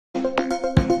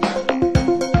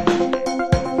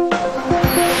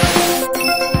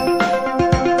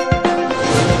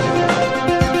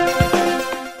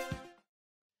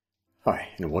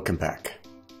and welcome back.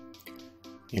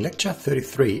 In lecture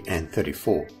 33 and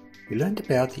 34, we learned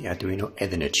about the Arduino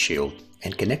Ethernet shield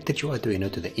and connected your Arduino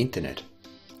to the internet.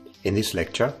 In this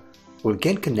lecture, we'll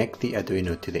again connect the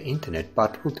Arduino to the internet,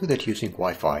 but we'll do that using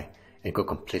Wi-Fi and go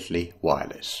completely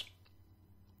wireless.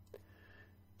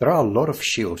 There are a lot of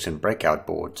shields and breakout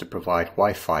boards that provide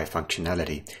Wi-Fi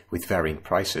functionality with varying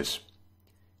prices.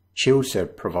 Shields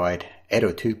that provide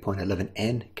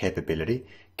 802.11n capability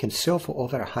can sell for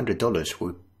over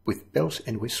 $100 with bells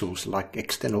and whistles like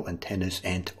external antennas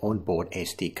and onboard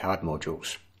SD card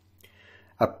modules.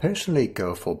 I personally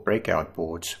go for breakout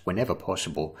boards whenever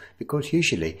possible because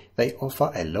usually they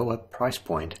offer a lower price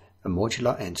point, a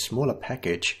modular and smaller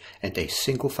package, and a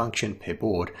single function per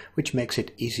board, which makes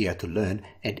it easier to learn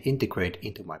and integrate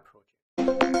into my project.